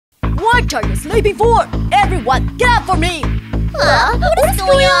What are you sleeping for? Everyone, get up for me! What is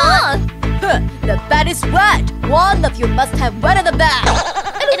going on? The bed is wet. One of you must have wetted the bed.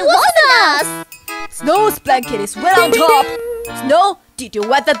 It wasn't us! Snow's blanket is wet on top. Snow, did you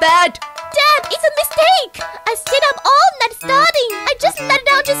wet the bed? Dad, it's a mistake! I stayed up all night studying. I just let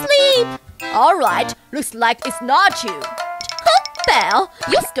down to sleep. Alright, looks like it's not you. Belle,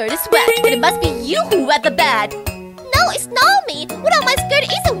 your skirt is wet, and it must be you who wet the bed. No, it's not me. What on my skirt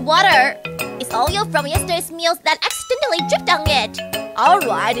isn't water. It's all you from yesterday's meals that accidentally dripped on it.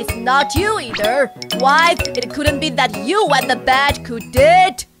 Alright, it's not you either. Why? It couldn't be that you wet the bed, could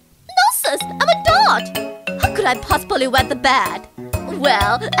it? Nonsense! I'm a dot! How could I possibly wet the bed?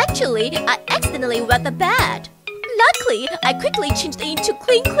 Well, actually, I accidentally wet the bed. Luckily, I quickly changed into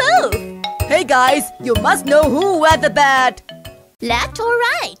clean clothes. Hey guys, you must know who wet the bed. Left or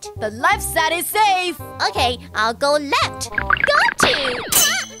right? The left side is safe. Okay, I'll go left. Got to!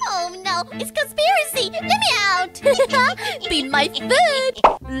 Oh no, it's conspiracy! Let me out! Be my food!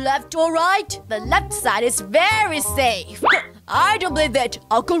 Left or right? The left side is very safe. I don't believe it.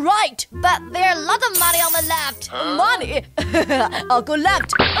 I'll go right. But there's a lot of money on the left. Money? I'll go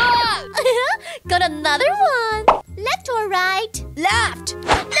left. Got another one. Left or right? Left. No,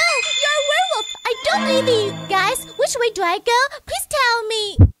 you're a werewolf. I don't believe you. Guys, which way do I go? Please tell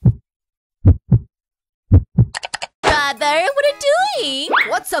me. Brother, what are you doing?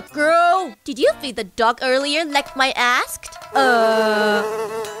 What's up, girl? Did you feed the dog earlier like I asked?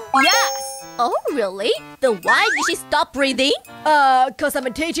 Yes. Oh, really? Then why did she stop breathing? Cause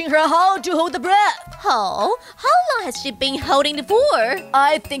I'm teaching her how to hold the breath. Oh, how long has she been holding it for?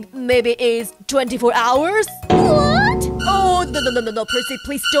 I think maybe it's 24 hours. What? Oh, no, Percy,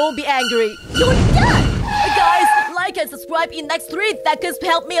 please don't be angry. You're done! Guys, like and subscribe in next 3 seconds to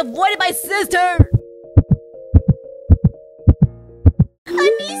help me avoid my sister.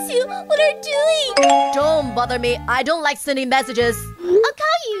 I miss you. What are you doing? Don't bother me. I don't like sending messages. I'll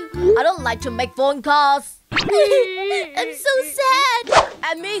call you. I don't like to make phone calls. I'm so sad.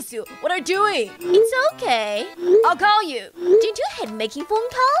 I miss you. What are you doing? It's okay. I'll call you. Did you hate making phone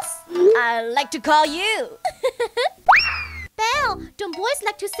calls? I like to call you. Belle, don't boys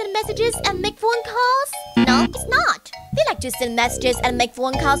like to send messages and make phone calls? No, it's not. They like to send messages and make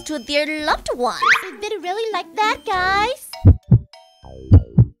phone calls to their loved ones. Is it really like that, guys?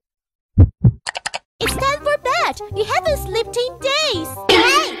 It's time for bed. You haven't slept in days.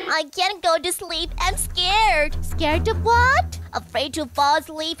 Hey, I can't go to sleep. I'm scared. Scared of what? Afraid to fall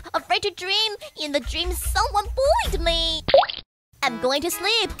asleep. Afraid to dream. In the dream, someone bullied me. I'm going to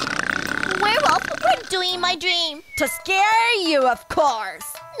sleep. Werewolf, what are you doing in my dream? To scare you, of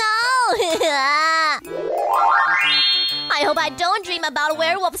course. No! I hope I don't dream about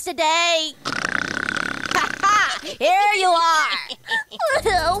werewolves today. Here you are.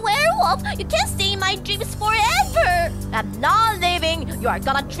 Werewolf, you can't stay in my dreams forever. I'm not leaving. You are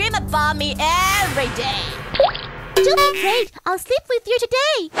gonna dream about me every day. Don't be afraid. I'll sleep with you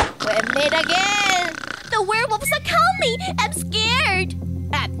today. We meet again. The werewolves are coming. I'm scared.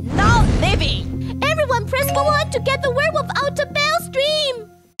 I'm not leaving. Everyone press for 1 to get the werewolf out of Belle's dream.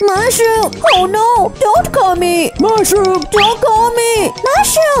 Mushroom! Oh no! Don't call me! Mushroom! Don't call me!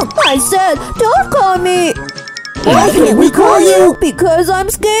 Mushroom! I said, don't call me! Why can't we call you? Because I'm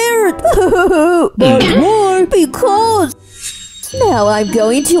scared! But why? Because... Now I'm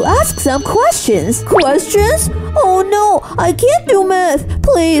going to ask some questions. Questions? Oh no, I can't do math.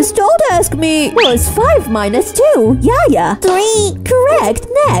 Please don't ask me. What's 5 minus 2? Yeah. 3. Correct.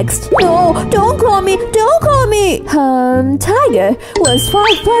 Next. No, don't call me. Don't call me. Tiger. What's 5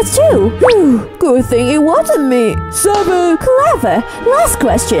 plus 2? Whew, good thing it wasn't me. 7. Clever. Last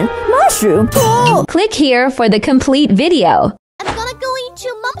question. Mushroom. Oh. Click here for the complete video. I'm gonna go into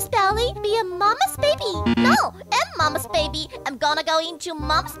Mom's belly, be a mama's baby. No, I'm mama's baby. I'm gonna go into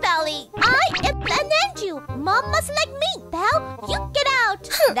Mom's belly. I am an angel. Mom must like me. Belle, you get out.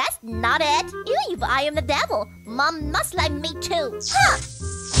 That's not it. Even if I am the devil, Mom must like me too.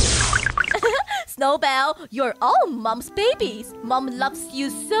 Snowbell, you're all Mom's babies. Mom loves you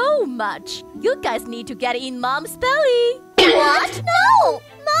so much. You guys need to get in Mom's belly. What? No!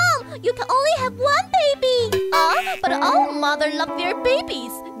 Mom, you can only have 1 baby. But all mothers love their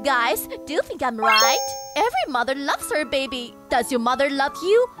babies. Guys, do you think I'm right? Every mother loves her baby. Does your mother love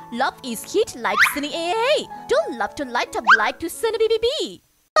you? Love is heat like sending AA. Don't love to light up like to send a BBB.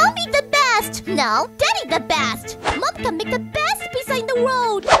 Mommy the best! No, Daddy the best! Mom can make the best pizza in the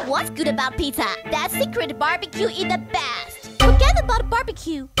world! What's good about pizza? That secret barbecue is the best! Forget about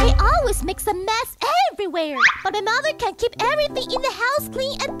barbecue. They always make a mess everywhere. But my mother can keep everything in the house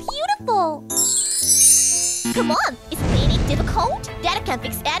clean and beautiful. Come on, it's cleaning difficult? Dad can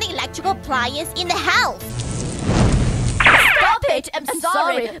fix any electrical appliance in the house. Stop it! I'm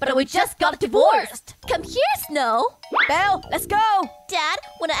sorry, but we just got divorced. Come here, Snow. Belle, let's go. Dad,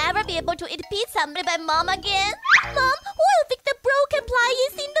 will I ever be able to eat pizza made by Mom again? Mom, who will fix the broken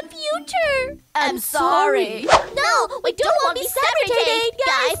appliance in the future? I'm sorry. No, we don't want to be separated,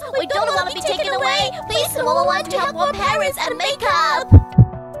 guys. We don't want to be taken away. Please, Mama want to help our parents and make up.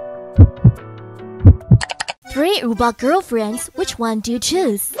 3 robot girlfriends. Which one do you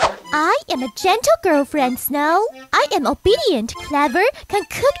choose? I am a gentle girlfriend, Snow. I am obedient, clever, can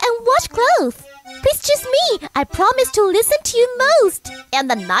cook and wash clothes. Please choose me. I promise to listen to you most. And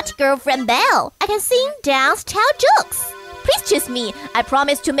the naughty girlfriend, Belle. I can sing, dance, tell jokes. Please choose me. I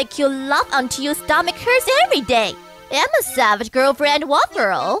promise to make you laugh until your stomach hurts every day. I'm a savage girlfriend,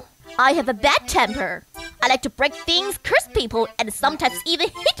 Waffle. I have a bad temper. I like to break things, curse people, and sometimes even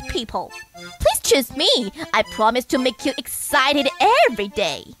hit people. Please choose me. I promise to make you excited every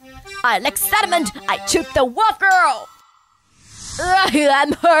day. I like sentiment. I choose the Wolf Girl.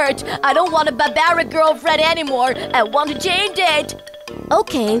 I'm hurt. I don't want a barbaric girlfriend anymore. I want to change it.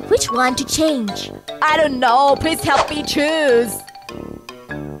 Okay, which one to change? I don't know. Please help me choose.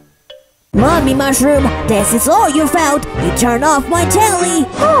 Mommy Mushroom, this is all your fault. You turned off my telly.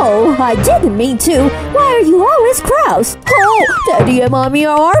 Oh, I didn't mean to. Why are you always cross? Oh, Daddy and Mommy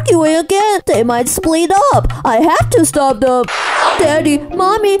are arguing again. They might split up. I have to stop them. Daddy,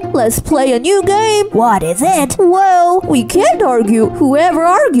 Mommy, let's play a new game. What is it? Well, we can't argue. Whoever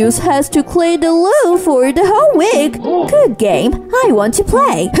argues has to clean the loo for the whole week. Good game. I want to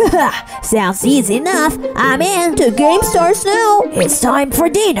play. Sounds easy enough. I'm in. The game starts now. It's time for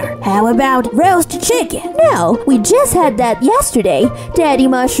dinner. How about roast chicken? No, we just had that yesterday. Daddy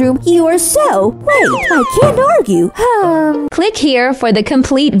Mushroom, you are so... Wait, I can't argue. Click here for the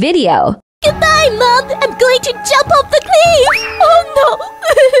complete video. Goodbye, Mom. I'm going to jump off the cliff. Oh, no.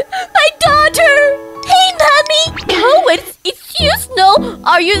 My daughter. Hey, Mommy. Oh, it's you, Snow.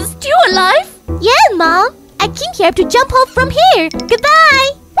 Are you still alive? Yeah, Mom. I came here to jump off from here. Goodbye.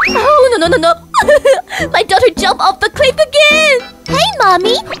 Oh, no. My daughter jumped off the cliff again. Hey,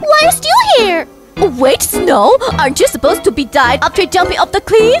 Mommy. Why are you still here? Wait, Snow. Aren't you supposed to be died after jumping off the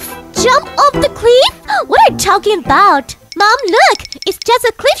cliff? Jump off the cliff? What are you talking about? Mom, look! It's just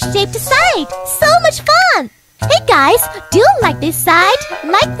a cliff-shaped side! So much fun! Hey guys, do you like this side?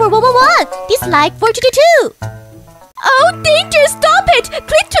 Like for 111, dislike for 222. Oh, danger! Stop it!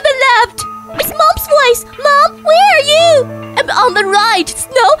 Click to the left! It's Mom's voice! Mom, where are you? I'm on the right!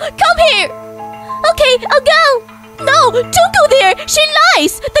 Snow, come here! Okay, I'll go! No, don't go there! She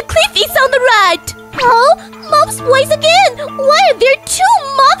lies! The cliff is on the right! Oh, Mom's voice again! Why are there 2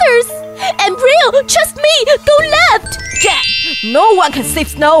 mothers? And real, trust me, go left! Damn, no one can save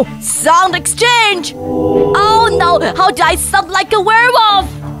Snow! Sound exchange! Oh no, how do I sound like a werewolf?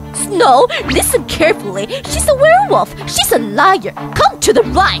 Snow, listen carefully. She's a werewolf. She's a liar. Come to the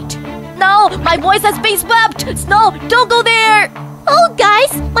right. No, my voice has been swept. Snow, don't go there. Oh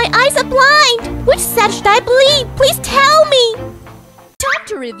guys, my eyes are blind. Which side should I believe? Please tell me. Time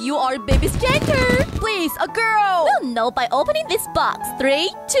to review our baby's gender. Please, a girl. We'll know by opening this box. 3,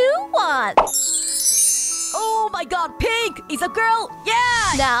 2, 1. Oh my god, pink is a girl.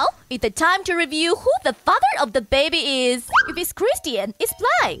 Yeah. Now, it's the time to review who the father of the baby is. If it's Christian, it's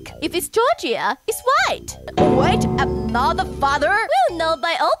black. If it's Georgia, it's white. Wait, I'm not the father. We'll know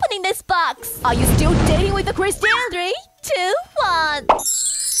by opening this box. Are you still dating with the Christian? 3, 2, 1.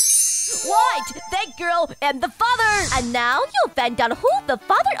 White, that girl, and the father. And now you'll find out who the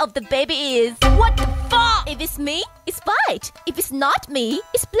father of the baby is. What the fuck? If it's me, it's white. If it's not me,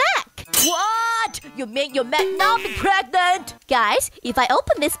 it's black. What? You mean you might not be pregnant? Guys, if I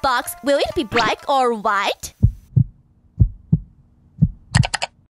open this box, will it be black or white?